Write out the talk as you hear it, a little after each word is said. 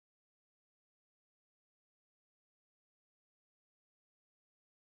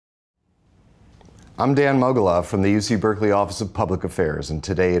I'm Dan Mogulof from the UC Berkeley Office of Public Affairs, and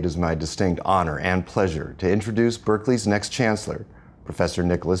today it is my distinct honor and pleasure to introduce Berkeley's next Chancellor, Professor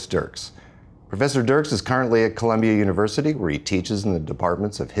Nicholas Dirks. Professor Dirks is currently at Columbia University, where he teaches in the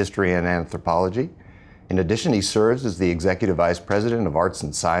departments of History and Anthropology. In addition, he serves as the Executive Vice President of Arts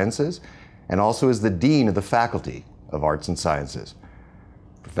and Sciences, and also as the Dean of the Faculty of Arts and Sciences.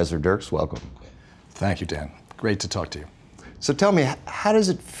 Professor Dirks, welcome. Thank you, Dan. Great to talk to you. So tell me, how does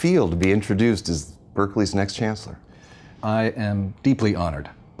it feel to be introduced as Berkeley's next Chancellor? I am deeply honored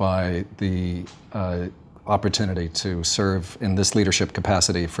by the opportunity to serve in this leadership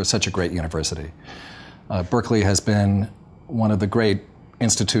capacity for such a great university. Berkeley has been one of the great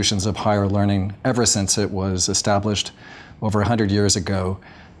institutions of higher learning ever since it was established over 100 years ago,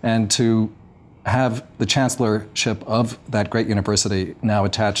 and to have the chancellorship of that great university now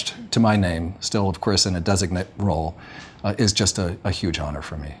attached to my name, still of course in a designate role, is just a huge honor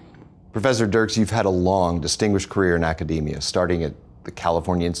for me. Professor Dirks, you've had a long, distinguished career in academia, starting at the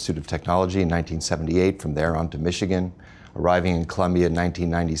California Institute of Technology in 1978, from there on to Michigan, arriving in Columbia in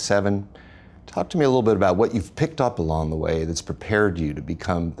 1997. Talk to me a little bit about what you've picked up along the way that's prepared you to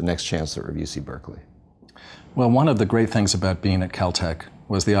become the next Chancellor of UC Berkeley. Well, one of the great things about being at Caltech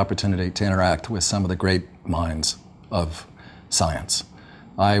was the opportunity to interact with some of the great minds of science.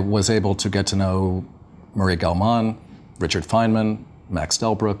 I was able to get to know Murray Gell-Mann, Richard Feynman, Max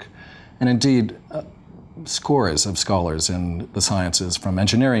Delbruck, and indeed scores of scholars in the sciences, from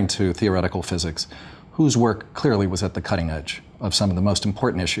engineering to theoretical physics, whose work clearly was at the cutting edge of some of the most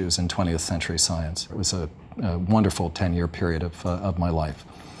important issues in 20th century science. It was a wonderful 10-year period of my life.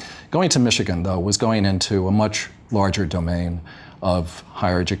 Going to Michigan, though, was going into a much larger domain of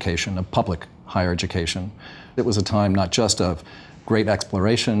higher education, of public higher education. It was a time not just of great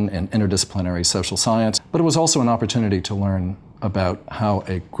exploration in interdisciplinary social science, but it was also an opportunity to learn about how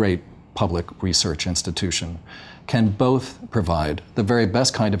a great public research institution can both provide the very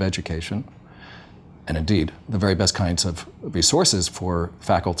best kind of education, and indeed the very best kinds of resources for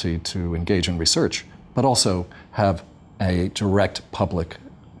faculty to engage in research, but also have a direct public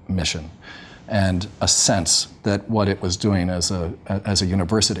mission and a sense that what it was doing as a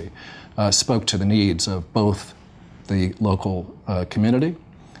university spoke to the needs of both the local community,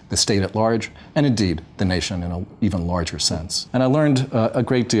 the state at large, and indeed the nation in an even larger sense. And I learned a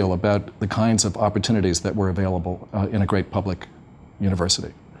great deal about the kinds of opportunities that were available in a great public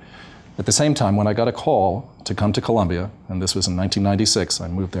university. At the same time, when I got a call to come to Columbia, and this was in 1996, I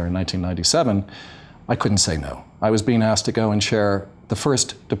moved there in 1997, I couldn't say no. I was being asked to go and chair the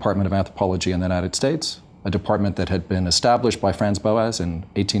first Department of Anthropology in the United States, a department that had been established by Franz Boas in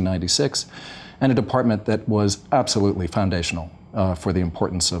 1896, and a department that was absolutely foundational for the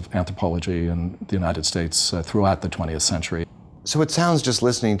importance of anthropology in the United States throughout the 20th century. So it sounds, just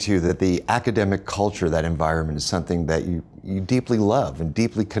listening to you, that the academic culture, that environment, is something that you deeply love and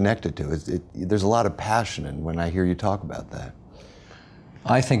deeply connected to. There's a lot of passion in when I hear you talk about that.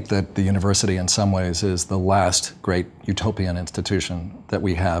 I think that the university in some ways is the last great utopian institution that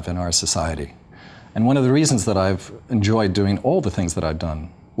we have in our society. And one of the reasons that I've enjoyed doing all the things that I've done,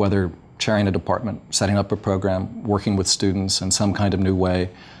 whether chairing a department, setting up a program, working with students in some kind of new way,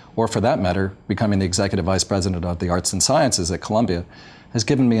 or for that matter, becoming the Executive Vice President of the Arts and Sciences at Columbia, has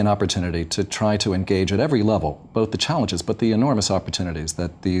given me an opportunity to try to engage at every level, both the challenges but the enormous opportunities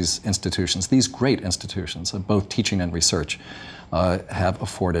that these institutions, these great institutions of both teaching and research, have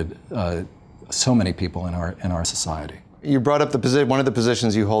afforded so many people in our society. You brought up one of the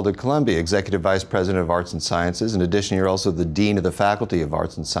positions you hold at Columbia, Executive Vice President of Arts and Sciences. In addition, you're also the Dean of the Faculty of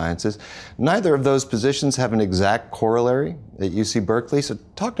Arts and Sciences. Neither of those positions have an exact corollary at UC Berkeley, so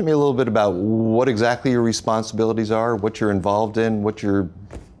talk to me a little bit about what exactly your responsibilities are, what you're involved in, what your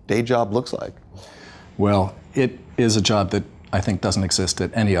day job looks like. Well, it is a job that I think doesn't exist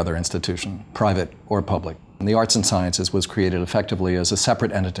at any other institution, private or public. And the Arts and Sciences was created effectively as a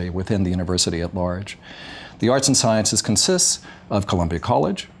separate entity within the university at large. The Arts and Sciences consists of Columbia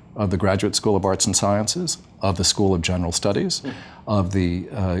College, of the Graduate School of Arts and Sciences, of the School of General Studies, of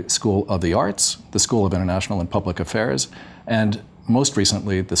the School of the Arts, the School of International and Public Affairs, and most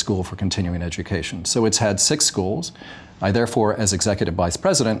recently, the School for Continuing Education. So it's had 6 schools. I therefore, as Executive Vice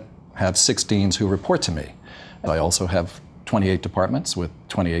President, have 6 deans who report to me. I also have 28 departments with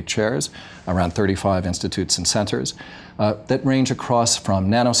 28 chairs, around 35 institutes and centers that range across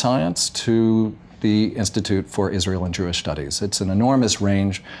from nanoscience to the Institute for Israel and Jewish Studies. It's an enormous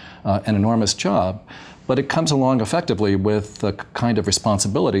range, an enormous job, but it comes along effectively with the kind of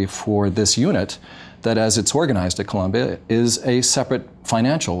responsibility for this unit that, as it's organized at Columbia, is a separate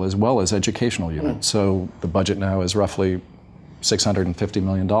financial as well as educational unit. So the budget now is roughly $650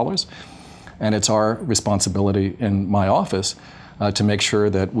 million. And it's our responsibility in my office to make sure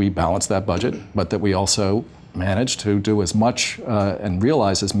that we balance that budget, but that we also manage to do as much and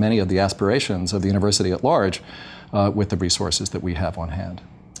realize as many of the aspirations of the university at large with the resources that we have on hand.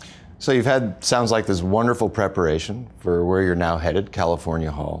 So you've had, sounds like, this wonderful preparation for where you're now headed,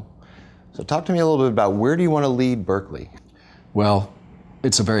 California Hall. So talk to me a little bit about where do you want to lead Berkeley? Well,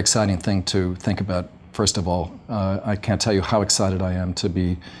 it's a very exciting thing to think about. First of all, I can't tell you how excited I am to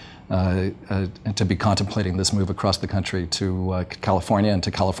be contemplating this move across the country to California and to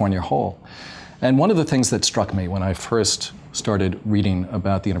California Hall. And one of the things that struck me when I first started reading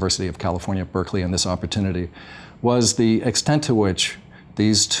about the University of California, Berkeley, and this opportunity was the extent to which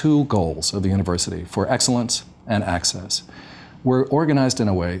these two goals of the university for excellence and access were organized in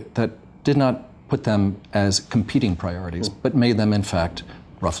a way that did not put them as competing priorities, but made them, in fact,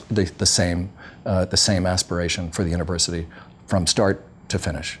 roughly the same aspiration for the university from start to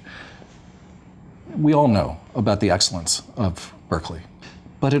finish. We all know about the excellence of Berkeley,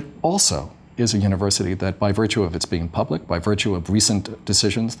 but it also is a university that, by virtue of its being public, by virtue of recent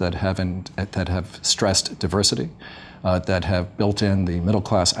decisions that have stressed diversity, that have built in the middle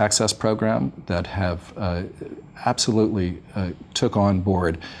class access program, that have absolutely took on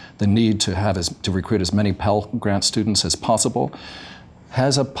board the need to recruit as many Pell Grant students as possible,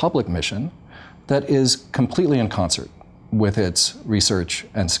 has a public mission that is completely in concert with its research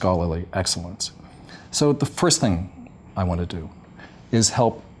and scholarly excellence. So the first thing I want to do is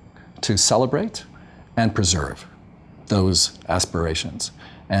help to celebrate and preserve those aspirations,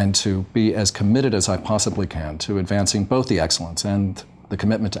 and to be as committed as I possibly can to advancing both the excellence and the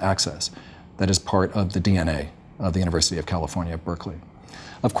commitment to access that is part of the DNA of the University of California, Berkeley.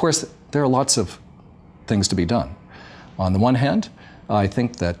 Of course, there are lots of things to be done. On the one hand, I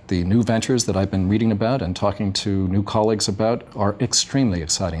think that the new ventures that I've been reading about and talking to new colleagues about are extremely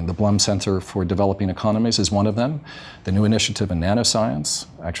exciting. The Blum Center for Developing Economies is one of them. The new initiative in nanoscience,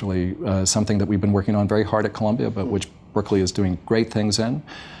 actually something that we've been working on very hard at Columbia, but which Berkeley is doing great things in.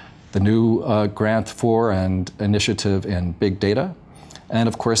 The new grant for and initiative in big data. And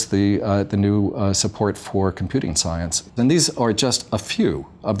of course, the new support for computing science. And these are just a few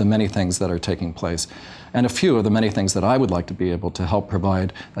of the many things that are taking place, and a few of the many things that I would like to be able to help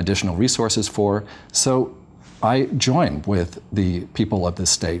provide additional resources for. So I join with the people of this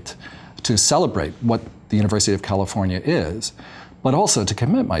state to celebrate what the University of California is, but also to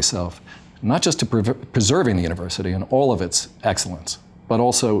commit myself not just to preserving the university and all of its excellence, but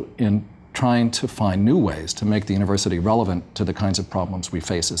also in trying to find new ways to make the university relevant to the kinds of problems we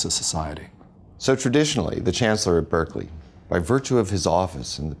face as a society. So traditionally, the Chancellor at Berkeley, by virtue of his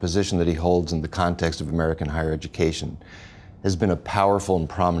office and the position that he holds in the context of American higher education, has been a powerful and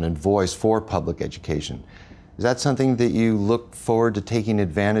prominent voice for public education. Is that something that you look forward to taking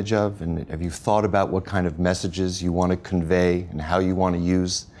advantage of? And have you thought about what kind of messages you want to convey and how you want to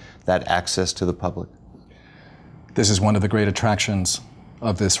use that access to the public? This is one of the great attractions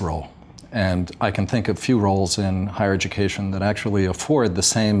of this role. And I can think of few roles in higher education that actually afford the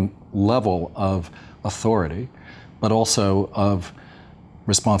same level of authority, but also of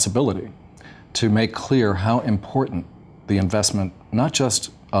responsibility to make clear how important the investment, not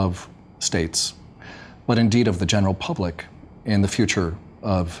just of states, but indeed of the general public in the future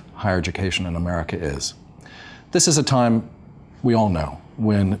of higher education in America is. This is a time, we all know,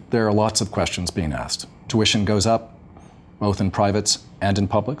 when there are lots of questions being asked. Tuition goes up, both in privates and in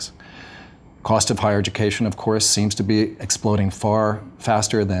publics. Cost of higher education, of course, seems to be exploding far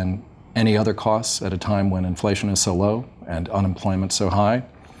faster than any other costs at a time when inflation is so low and unemployment so high.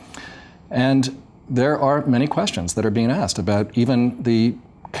 And there are many questions that are being asked about even the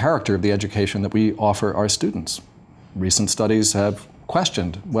character of the education that we offer our students. Recent studies have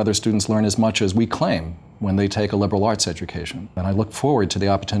questioned whether students learn as much as we claim when they take a liberal arts education. And I look forward to the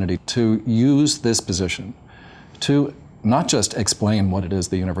opportunity to use this position to not just explain what it is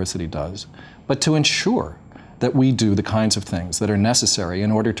the university does, but to ensure that we do the kinds of things that are necessary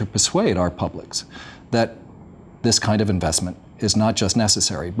in order to persuade our publics that this kind of investment is not just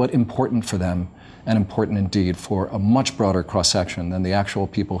necessary, but important for them and important indeed for a much broader cross-section than the actual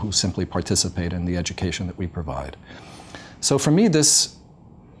people who simply participate in the education that we provide. So for me, this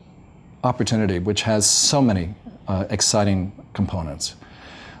opportunity, which has so many exciting components,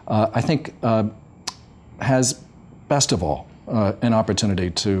 I think has, best of all, an opportunity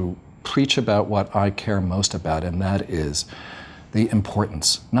to preach about what I care most about, and that is the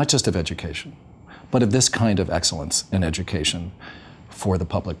importance, not just of education, but of this kind of excellence in education for the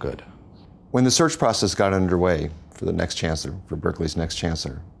public good. When the search process got underway for the next chancellor, for Berkeley's next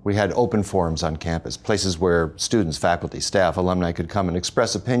chancellor, We had open forums on campus, places where students, faculty, staff, alumni could come and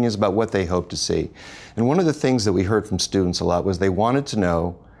express opinions about what they hoped to see. And one of the things that we heard from students a lot was they wanted to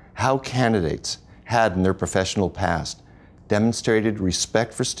know how candidates had in their professional past demonstrated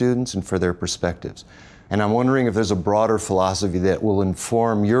respect for students and for their perspectives. And I'm wondering if there's a broader philosophy that will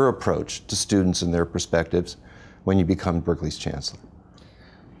inform your approach to students and their perspectives when you become Berkeley's chancellor.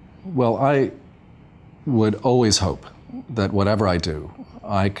 Well, I would always hope that whatever I do,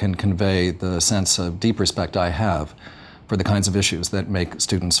 I can convey the sense of deep respect I have for the kinds of issues that make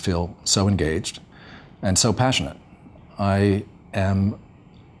students feel so engaged and so passionate. I am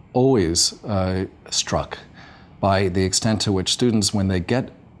always struck by the extent to which students, when they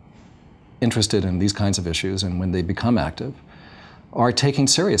get interested in these kinds of issues and when they become active, are taking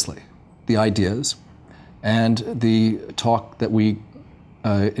seriously the ideas and the talk that we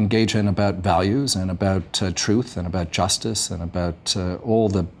engage in about values and about truth and about justice and about all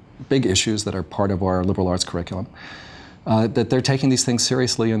the big issues that are part of our liberal arts curriculum, that they're taking these things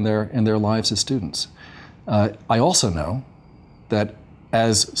seriously in their lives as students. I also know that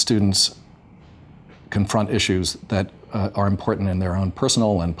as students confront issues that are important in their own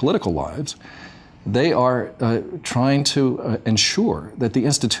personal and political lives, they are trying to ensure that the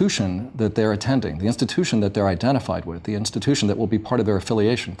institution that they're attending, the institution that they're identified with, the institution that will be part of their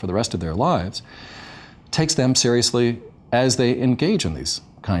affiliation for the rest of their lives, takes them seriously as they engage in these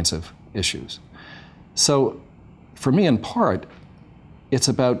kinds of issues. So for me, in part, it's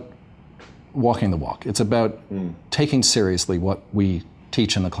about walking the walk. It's about taking seriously what we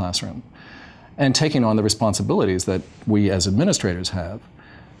teach in the classroom and taking on the responsibilities that we as administrators have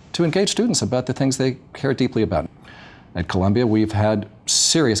to engage students about the things they care deeply about. At Columbia, we've had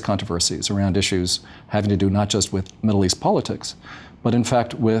serious controversies around issues having to do not just with Middle East politics, but in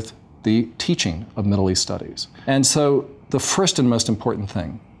fact with the teaching of Middle East studies. And so the first and most important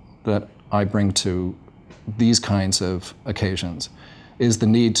thing that I bring to these kinds of occasions is the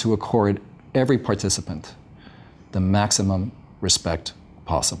need to accord every participant the maximum respect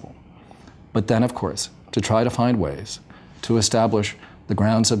possible. But then, of course, to try to find ways to establish the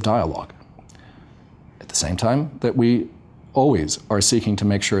grounds of dialogue. At the same time that we always are seeking to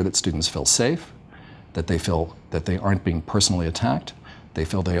make sure that students feel safe, that they feel that they aren't being personally attacked, they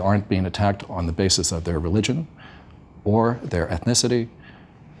feel they aren't being attacked on the basis of their religion or their ethnicity,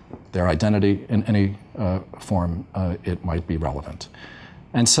 their identity in any form it might be relevant.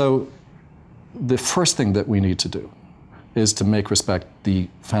 And so the first thing that we need to do is to make respect the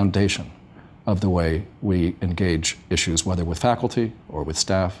foundation of the way we engage issues, whether with faculty or with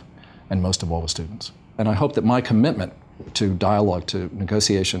staff, and most of all with students. And I hope that my commitment to dialogue, to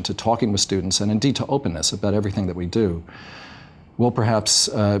negotiation, to talking with students, and indeed to openness about everything that we do, will perhaps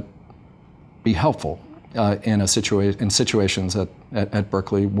be helpful in situations at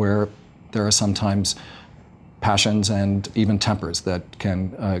Berkeley where there are sometimes passions and even tempers that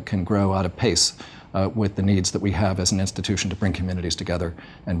can grow out of pace with the needs that we have as an institution to bring communities together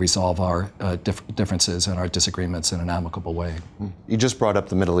and resolve our differences and our disagreements in an amicable way. You just brought up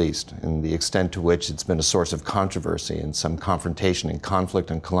the Middle East and the extent to which it's been a source of controversy and some confrontation and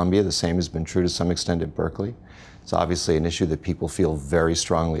conflict in Columbia. The same has been true to some extent at Berkeley. It's obviously an issue that people feel very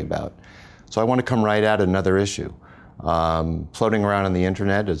strongly about. So I want to come right at another issue. Floating around on the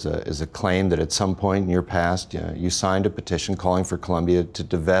internet is a claim that at some point in your past you signed a petition calling for Columbia to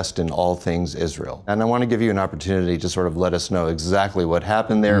divest in all things Israel. And I want to give you an opportunity to sort of let us know exactly what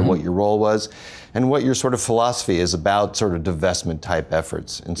happened there, what your role was, and what your sort of philosophy is about sort of divestment type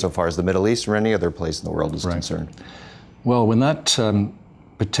efforts insofar as the Middle East or any other place in the world is concerned. Well, when that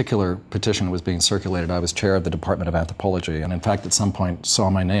particular petition was being circulated, I was chair of the Department of Anthropology, and in fact at some point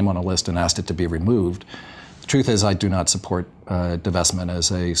saw my name on a list and asked it to be removed. The truth is, I do not support divestment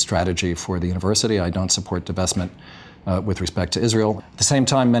as a strategy for the university. I don't support divestment with respect to Israel. At the same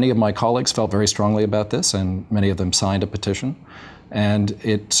time, many of my colleagues felt very strongly about this, and many of them signed a petition. And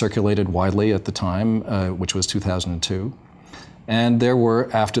it circulated widely at the time, which was 2002. And there were,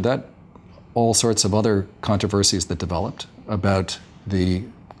 after that, all sorts of other controversies that developed about the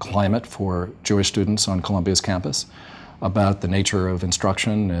climate for Jewish students on Columbia's campus, about the nature of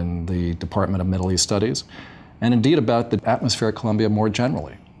instruction in the Department of Middle East Studies, and indeed about the atmosphere at Columbia more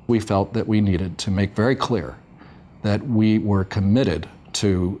generally. We felt that we needed to make very clear that we were committed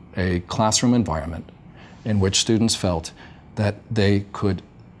to a classroom environment in which students felt that they could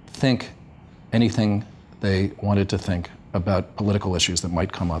think anything they wanted to think about political issues that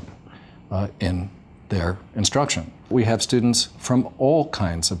might come up in their instruction. We have students from all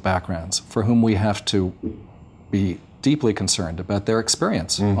kinds of backgrounds for whom we have to be deeply concerned about their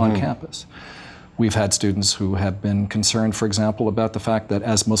experience on campus. We've had students who have been concerned, for example, about the fact that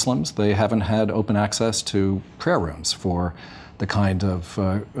as Muslims, they haven't had open access to prayer rooms for the kind of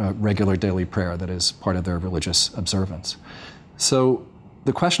regular daily prayer that is part of their religious observance. So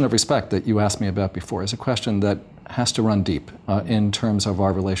the question of respect that you asked me about before is a question that has to run deep in terms of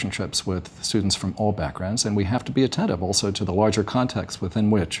our relationships with students from all backgrounds, and we have to be attentive also to the larger context within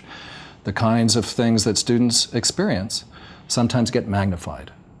which the kinds of things that students experience sometimes get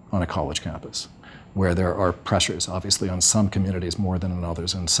magnified on a college campus, where there are pressures, obviously, on some communities more than on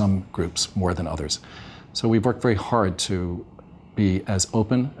others, and some groups more than others. So we've worked very hard to be as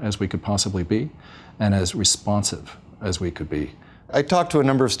open as we could possibly be and as responsive as we could be. I talked to a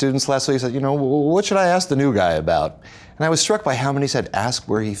number of students last week. Said, what should I ask the new guy about? And I was struck by how many said, ask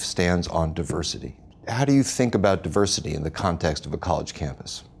where he stands on diversity. How do you think about diversity in the context of a college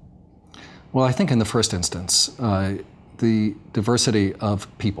campus? Well, I think in the first instance, the diversity of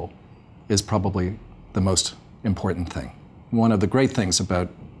people is probably the most important thing. One of the great things about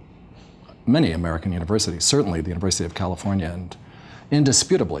many American universities, certainly the University of California and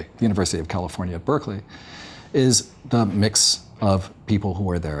indisputably the University of California at Berkeley, is the mix of people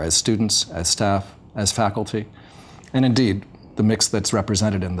who are there as students, as staff, as faculty, and indeed the mix that's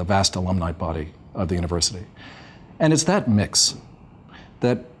represented in the vast alumni body of the university. And it's that mix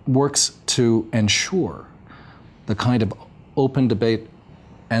that works to ensure the kind of open debate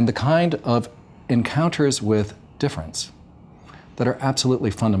and the kind of encounters with difference that are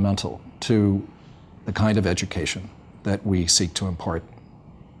absolutely fundamental to the kind of education that we seek to impart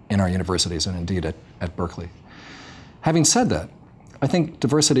in our universities and indeed at Berkeley. Having said that, I think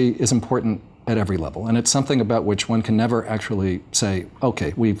diversity is important at every level, and it's something about which one can never actually say,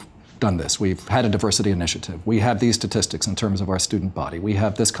 okay, we've done this, we've had a diversity initiative, we have these statistics in terms of our student body, we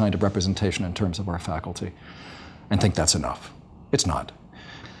have this kind of representation in terms of our faculty, and think that's enough. It's not.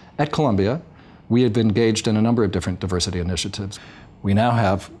 At Columbia, we have engaged in a number of different diversity initiatives. We now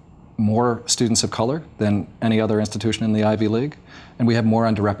have more students of color than any other institution in the Ivy League, and we have more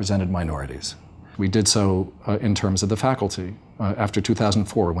underrepresented minorities. We did so in terms of the faculty. After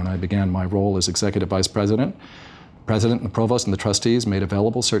 2004, when I began my role as executive vice president, the president and the provost and the trustees made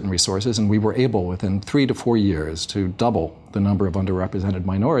available certain resources, and we were able within 3 to 4 years to double the number of underrepresented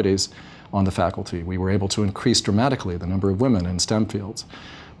minorities on the faculty. We were able to increase dramatically the number of women in STEM fields.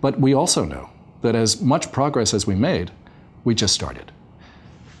 But we also know that as much progress as we made, we just started.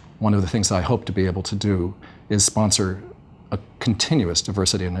 One of the things I hope to be able to do is sponsor a continuous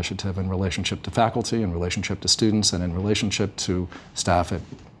diversity initiative in relationship to faculty, in relationship to students, and in relationship to staff at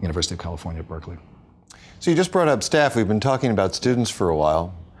University of California at Berkeley. So you just brought up staff. We've been talking about students for a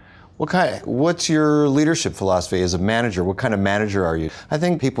while. What's your leadership philosophy as a manager? What kind of manager are you? I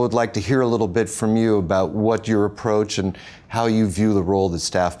think people would like to hear a little bit from you about what your approach and how you view the role that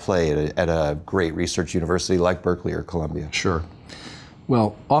staff play at a great research university like Berkeley or Columbia. Sure.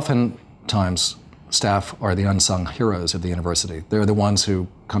 Well, oftentimes staff are the unsung heroes of the university. They're the ones who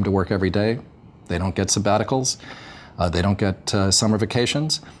come to work every day. They don't get sabbaticals. They don't get summer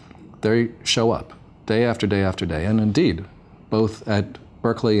vacations. They show up day after day after day. And indeed, both at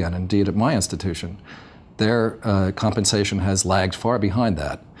Berkeley and indeed at my institution, their compensation has lagged far behind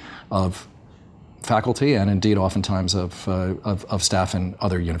that of faculty and indeed oftentimes of staff in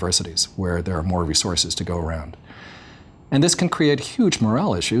other universities where there are more resources to go around. And this can create huge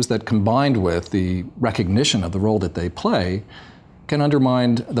morale issues that, combined with the recognition of the role that they play, can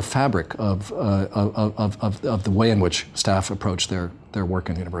undermine the fabric of the way in which staff approach their work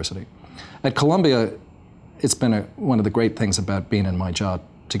in the university. At Columbia, it's been one of the great things about being in my job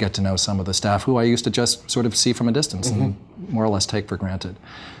to get to know some of the staff who I used to just sort of see from a distance and more or less take for granted.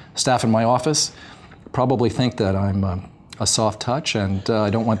 Staff in my office probably think that I'm a soft touch, and I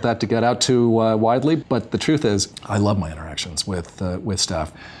don't want that to get out too widely, but the truth is I love my interactions with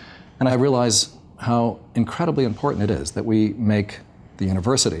staff. And I realize how incredibly important it is that we make the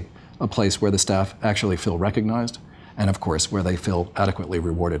university a place where the staff actually feel recognized, and of course where they feel adequately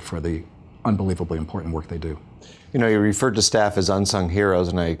rewarded for the unbelievably important work they do. You know, you referred to staff as unsung heroes,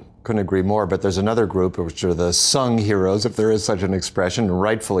 and I couldn't agree more, but there's another group which are the sung heroes, if there is such an expression, and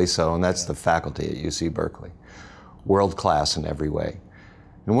rightfully so, and that's the faculty at UC Berkeley. World class in every way.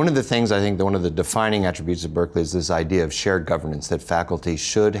 And one of the things I think that one of the defining attributes of Berkeley is this idea of shared governance, that faculty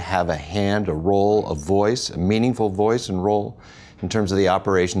should have a hand, a role, a voice, a meaningful voice and role in terms of the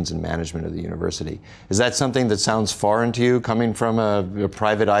operations and management of the university. Is that something that sounds foreign to you, coming from a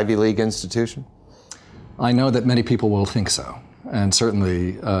private Ivy League institution? I know that many people will think so, and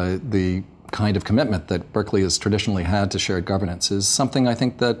certainly the kind of commitment that Berkeley has traditionally had to shared governance is something I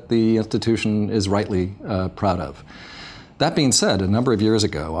think that the institution is rightly proud of. That being said, a number of years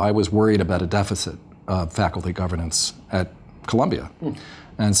ago, I was worried about a deficit of faculty governance at Columbia.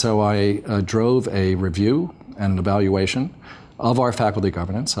 And so I drove a review and an evaluation of our faculty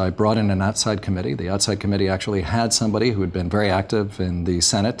governance. I brought in an outside committee. The outside committee actually had somebody who had been very active in the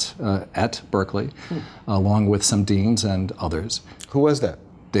Senate at Berkeley, along with some deans and others. Who was that?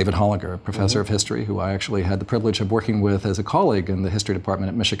 David Hollinger, a professor of history, who I actually had the privilege of working with as a colleague in the history department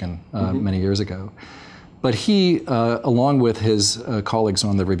at Michigan many years ago. But he, along with his colleagues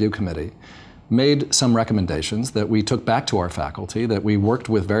on the review committee, made some recommendations that we took back to our faculty, that we worked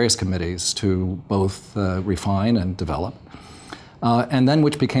with various committees to both refine and develop, and then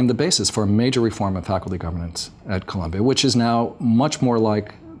which became the basis for a major reform of faculty governance at Columbia, which is now much more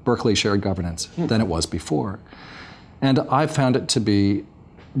like Berkeley shared governance than it was before. And I've found it to be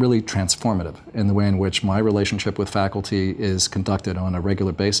really transformative in the way in which my relationship with faculty is conducted on a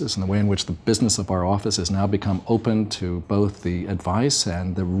regular basis, and the way in which the business of our office has now become open to both the advice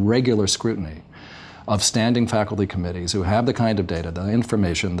and the regular scrutiny of standing faculty committees who have the kind of data, the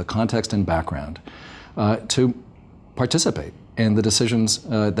information, the context and background to participate in the decisions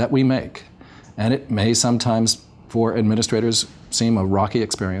that we make. And it may sometimes, for administrators, seem a rocky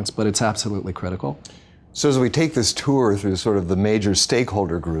experience, but it's absolutely critical. So as we take this tour through sort of the major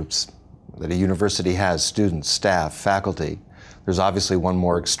stakeholder groups that a university has, students, staff, faculty, there's obviously one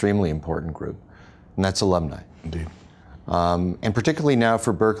more extremely important group, and that's alumni. Indeed. And particularly now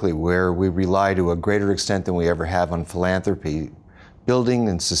for Berkeley, where we rely to a greater extent than we ever have on philanthropy, building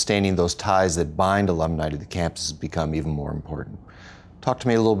and sustaining those ties that bind alumni to the campus has become even more important. Talk to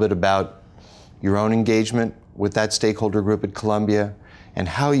me a little bit about your own engagement with that stakeholder group at Columbia, and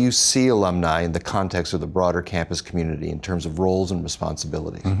how you see alumni in the context of the broader campus community in terms of roles and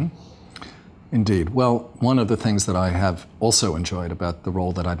responsibilities. Indeed. Well, one of the things that I have also enjoyed about the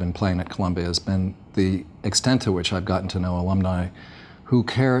role that I've been playing at Columbia has been the extent to which I've gotten to know alumni who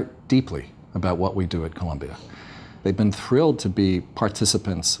care deeply about what we do at Columbia. They've been thrilled to be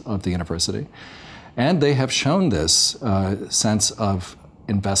participants of the university, and they have shown this sense of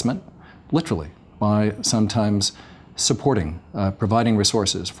investment, literally, by sometimes supporting, providing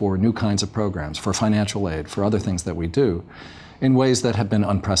resources for new kinds of programs, for financial aid, for other things that we do, in ways that have been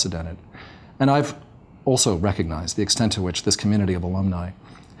unprecedented. And I've also recognized the extent to which this community of alumni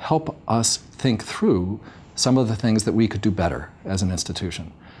help us think through some of the things that we could do better as an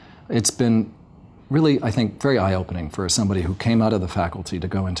institution. It's been really, I think, very eye-opening for somebody who came out of the faculty to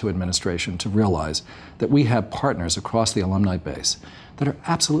go into administration to realize that we have partners across the alumni base that are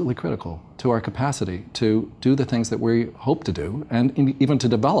absolutely critical to our capacity to do the things that we hope to do, and even to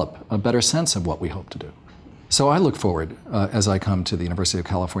develop a better sense of what we hope to do. So I look forward, as I come to the University of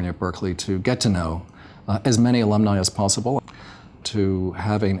California at Berkeley, to get to know as many alumni as possible, to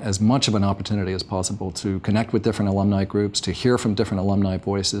having as much of an opportunity as possible to connect with different alumni groups, to hear from different alumni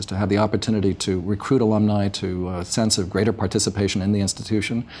voices, to have the opportunity to recruit alumni to a sense of greater participation in the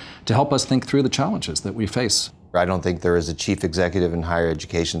institution, to help us think through the challenges that we face. I don't think there is a chief executive in higher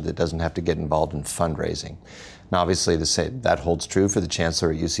education that doesn't have to get involved in fundraising. And obviously that holds true for the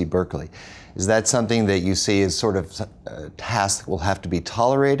Chancellor at UC Berkeley. Is that something that you see as sort of a task that will have to be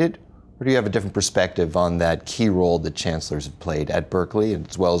tolerated? Or do you have a different perspective on that key role that chancellors have played at Berkeley,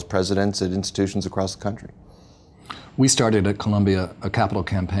 as well as presidents at institutions across the country? We started at Columbia a capital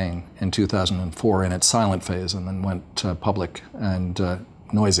campaign in 2004 in its silent phase, and then went public and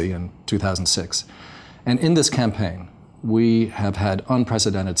noisy in 2006. And in this campaign, we have had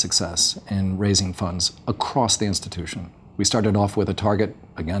unprecedented success in raising funds across the institution. We started off with a target,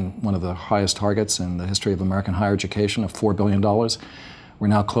 again, one of the highest targets in the history of American higher education, of $4 billion. We're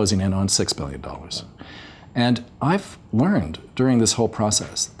now closing in on $6 billion. And I've learned during this whole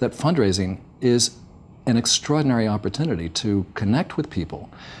process that fundraising is an extraordinary opportunity to connect with people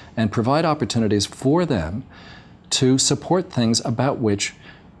and provide opportunities for them to support things about which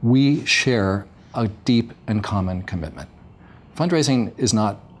we share a deep and common commitment. Fundraising is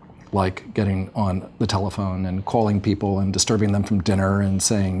not like getting on the telephone and calling people and disturbing them from dinner and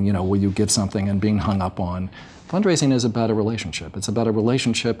saying, you know, will you give something, and being hung up on. Fundraising is about a relationship. It's about a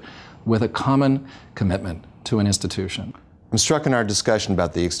relationship with a common commitment to an institution. I'm struck in our discussion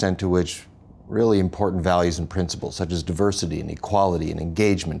about the extent to which really important values and principles such as diversity and equality and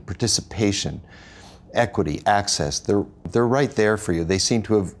engagement, participation, equity, access, they're right there for you. They seem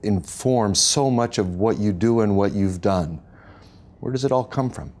to have informed so much of what you do and what you've done. Where does it all come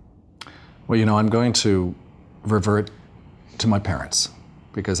from? Well, you know, I'm going to revert to my parents,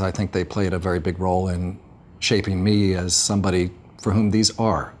 because I think they played a very big role in shaping me as somebody for whom these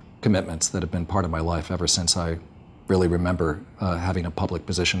are commitments that have been part of my life ever since I really remember having a public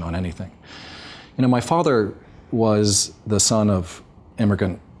position on anything. You know, my father was the son of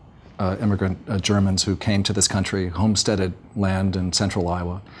immigrant Germans who came to this country, homesteaded land in central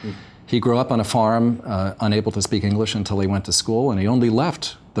Iowa. He grew up on a farm, unable to speak English until he went to school, and he only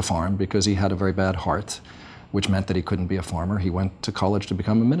left the farm because he had a very bad heart, which meant that he couldn't be a farmer. He went to college to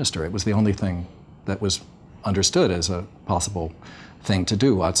become a minister. It was the only thing that was understood as a possible thing to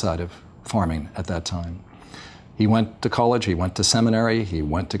do outside of farming at that time. He went to college, he went to seminary, he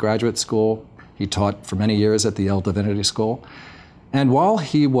went to graduate school. He taught for many years at the Yale Divinity School. And while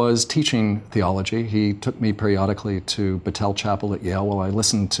he was teaching theology, he took me periodically to Battelle Chapel at Yale while I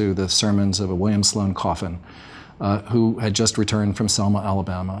listened to the sermons of a William Sloane Coffin, who had just returned from Selma,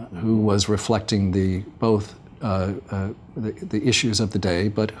 Alabama, who was reflecting both the issues of the day,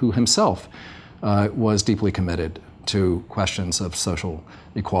 but who himself was deeply committed to questions of social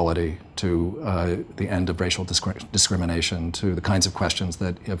equality, to the end of racial discrimination, to the kinds of questions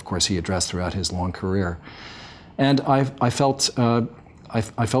that, of course, he addressed throughout his long career. And I felt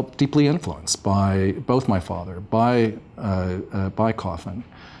deeply influenced by both my father, by Coffin,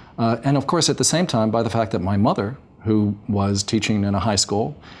 and of course at the same time by the fact that my mother, who was teaching in a high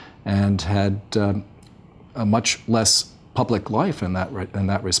school and had a much less public life in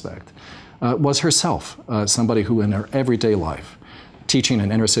that respect, was herself somebody who in her everyday life, teaching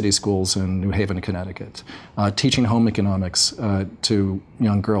in inner city schools in New Haven, Connecticut, teaching home economics to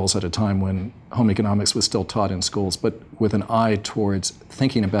young girls at a time when home economics was still taught in schools, but with an eye towards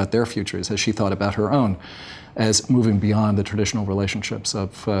thinking about their futures as she thought about her own, as moving beyond the traditional relationships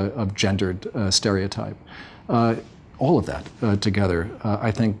of gendered stereotype. All of that together,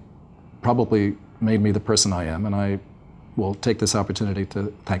 I think, probably made me the person I am, and I will take this opportunity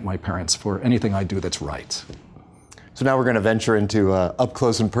to thank my parents for anything I do that's right. So now we're going to venture into up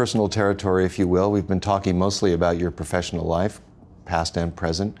close and personal territory, if you will. We've been talking mostly about your professional life, past and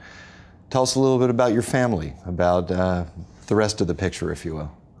present. Tell us a little bit about your family, about the rest of the picture, if you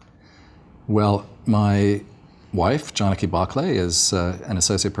will. Well, my wife, Janaki Bakle, is an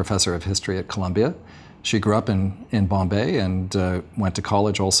associate professor of history at Columbia. She grew up in Bombay and went to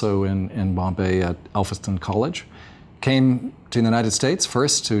college also in Bombay at Elphinstone College. Came to the United States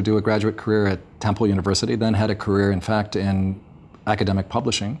first to do a graduate career at Temple University, then had a career, in fact, in academic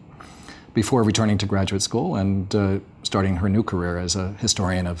publishing before returning to graduate school and starting her new career as a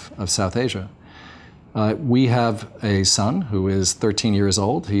historian of South Asia. We have a son who is 13 years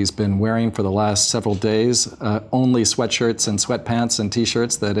old. He's been wearing for the last several days only sweatshirts and sweatpants and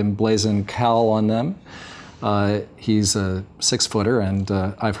t-shirts that emblazon Cal on them. He's a 6-footer, and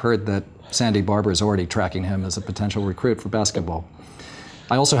I've heard that Sandy Barber is already tracking him as a potential recruit for basketball.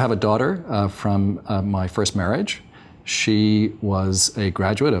 I also have a daughter from my first marriage. She was a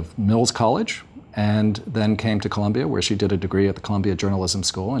graduate of Mills College and then came to Columbia, where she did a degree at the Columbia Journalism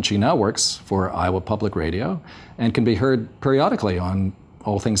School, and she now works for Iowa Public Radio and can be heard periodically on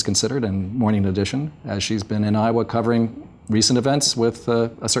All Things Considered and Morning Edition, as she's been in Iowa covering recent events with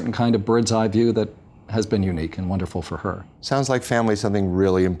a certain kind of bird's eye view that has been unique and wonderful for her. Sounds like family is something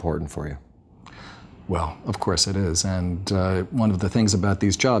really important for you. Well, of course it is, and one of the things about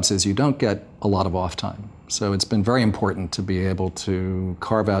these jobs is you don't get a lot of off time. So it's been very important to be able to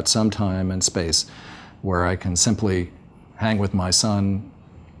carve out some time and space where I can simply hang with my son,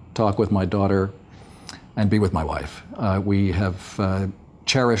 talk with my daughter, and be with my wife. We have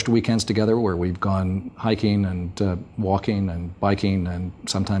cherished weekends together where we've gone hiking and walking and biking and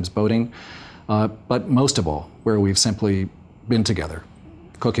sometimes boating. But most of all, where we've simply been together,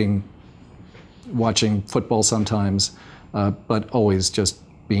 cooking, watching football sometimes, but always just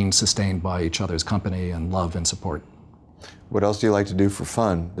being sustained by each other's company and love and support. What else do you like to do for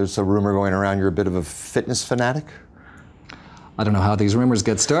fun? There's a rumor going around you're a bit of a fitness fanatic? I don't know how these rumors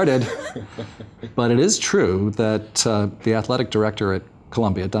get started, but it is true that the athletic director at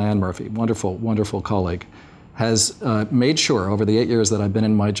Columbia, Diane Murphy, wonderful, wonderful colleague, has made sure over the 8 years that I've been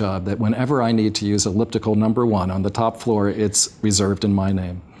in my job that whenever I need to use elliptical #1 on the top floor, it's reserved in my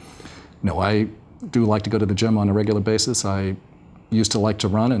name. No, I do like to go to the gym on a regular basis. I used to like to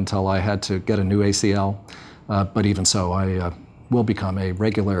run until I had to get a new ACL, but even so, I will become a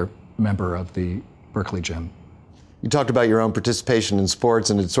regular member of the Berkeley gym. You talked about your own participation in sports,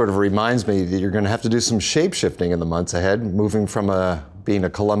 and it sort of reminds me that you're going to have to do some shape-shifting in the months ahead, moving from being a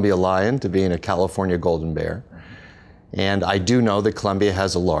Columbia Lion to being a California Golden Bear. And I do know that Columbia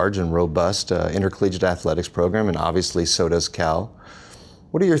has a large and robust intercollegiate athletics program, and obviously so does Cal.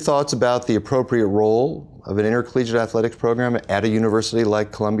 What are your thoughts about the appropriate role of an intercollegiate athletics program at a university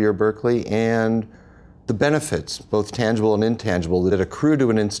like Columbia or Berkeley, and the benefits, both tangible and intangible, that accrue to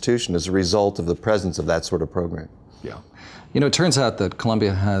an institution as a result of the presence of that sort of program? Yeah. You know, it turns out that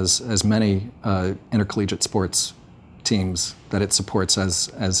Columbia has as many intercollegiate sports teams that it supports as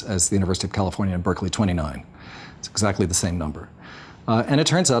the University of California in Berkeley, 29. It's exactly the same number. And it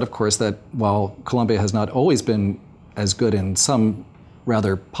turns out, of course, that while Columbia has not always been as good in some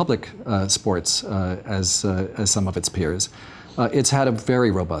rather public sports as some of its peers, it's had a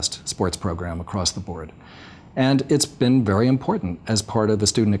very robust sports program across the board. And it's been very important as part of the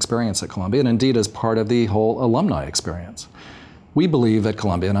student experience at Columbia, and indeed as part of the whole alumni experience. We believe at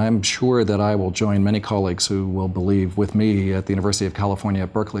Columbia, and I'm sure that I will join many colleagues who will believe with me at the University of California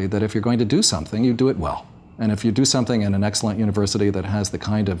at Berkeley, that if you're going to do something, you do it well. And if you do something in an excellent university that has the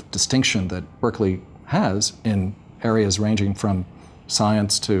kind of distinction that Berkeley has in areas ranging from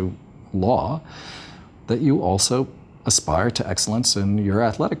science to law, that you also aspire to excellence in your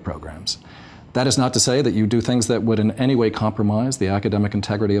athletic programs. That is not to say that you do things that would in any way compromise the academic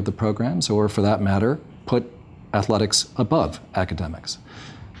integrity of the programs, or for that matter, put athletics above academics.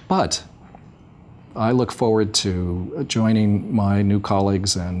 But I look forward to joining my new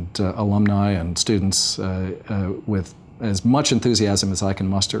colleagues and alumni and students with as much enthusiasm as I can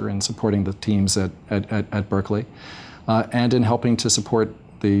muster in supporting the teams at Berkeley and in helping to support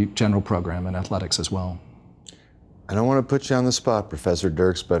the general program in athletics as well. I don't want to put you on the spot, Professor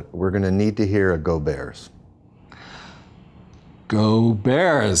Dirks, but we're going to need to hear a Go Bears. Go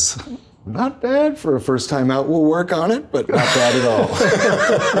Bears! Not bad for a first time out. We'll work on it, but not bad at all.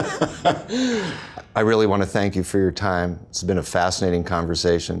 I really want to thank you for your time. It's been a fascinating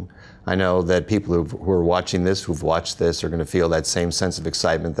conversation. I know that people who are watching this, who've watched this, are going to feel that same sense of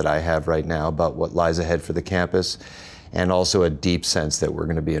excitement that I have right now about what lies ahead for the campus, and also a deep sense that we're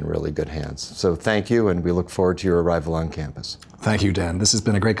going to be in really good hands. So thank you, and we look forward to your arrival on campus. Thank you, Dan. This has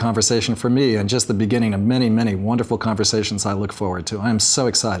been a great conversation for me, and just the beginning of many, many wonderful conversations I look forward to. I am so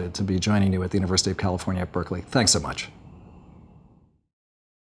excited to be joining you at the University of California at Berkeley. Thanks so much.